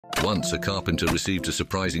Once a carpenter received a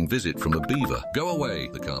surprising visit from a beaver. "Go away,"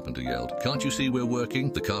 the carpenter yelled. "Can't you see we're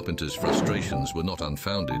working?" The carpenter's frustrations were not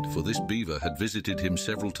unfounded, for this beaver had visited him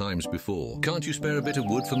several times before. "Can't you spare a bit of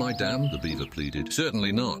wood for my dam?" the beaver pleaded.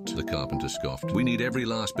 "Certainly not," the carpenter scoffed. "We need every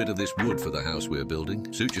last bit of this wood for the house we're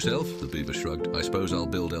building." "Suit yourself," the beaver shrugged. "I suppose I'll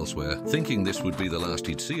build elsewhere." Thinking this would be the last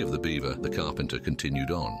he'd see of the beaver, the carpenter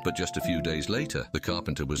continued on. But just a few days later, the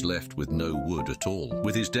carpenter was left with no wood at all.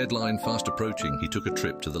 With his deadline fast approaching, he took a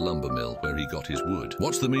trip to the lumber mill where he got his wood.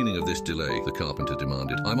 "What's the meaning of this delay?" the carpenter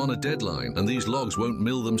demanded. "I'm on a deadline, and these logs won't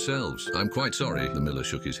mill themselves." "I'm quite sorry," the miller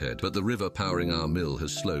shook his head, "but the river powering our mill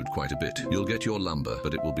has slowed quite a bit. You'll get your lumber,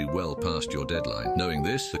 but it will be well past your deadline." Knowing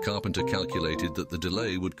this, the carpenter calculated that the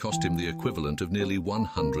delay would cost him the equivalent of nearly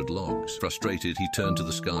 100 logs. Frustrated, he turned to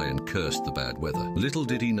the sky and cursed the bad weather. Little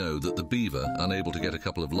did he know that the beaver, unable to get a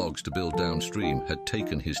couple of logs to build downstream, had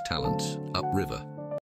taken his talents upriver.